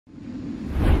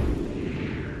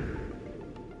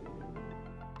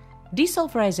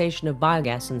Desulfurization of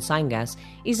biogas and syngas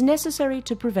is necessary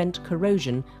to prevent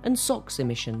corrosion and SOx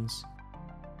emissions.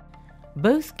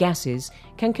 Both gases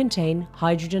can contain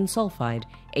hydrogen sulfide,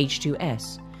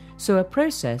 H2S, so a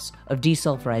process of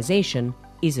desulfurization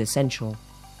is essential.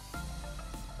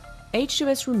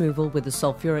 H2S removal with the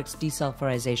Sulfurex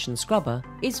desulphurization scrubber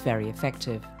is very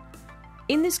effective.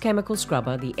 In this chemical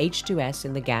scrubber, the H2S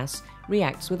in the gas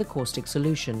reacts with a caustic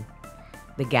solution.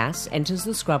 The gas enters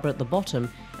the scrubber at the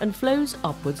bottom and flows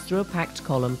upwards through a packed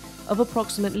column of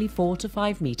approximately 4 to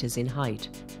 5 meters in height.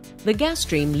 The gas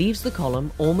stream leaves the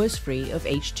column almost free of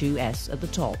H2S at the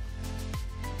top.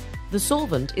 The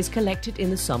solvent is collected in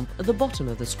the sump at the bottom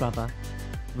of the scrubber.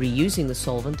 Reusing the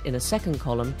solvent in a second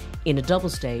column in a double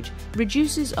stage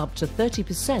reduces up to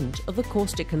 30% of the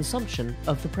caustic consumption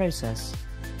of the process.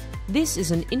 This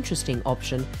is an interesting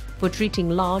option for treating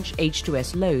large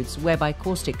H2S loads whereby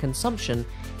caustic consumption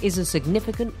is a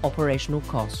significant operational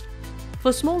cost.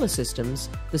 For smaller systems,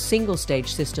 the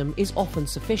single-stage system is often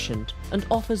sufficient and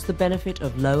offers the benefit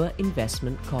of lower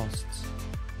investment costs.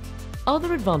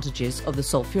 Other advantages of the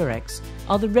Sulfurex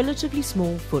are the relatively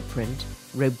small footprint,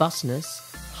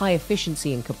 robustness, high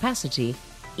efficiency and capacity,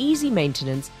 easy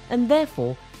maintenance, and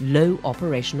therefore low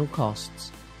operational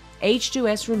costs.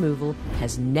 H2S removal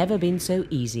has never been so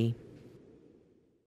easy.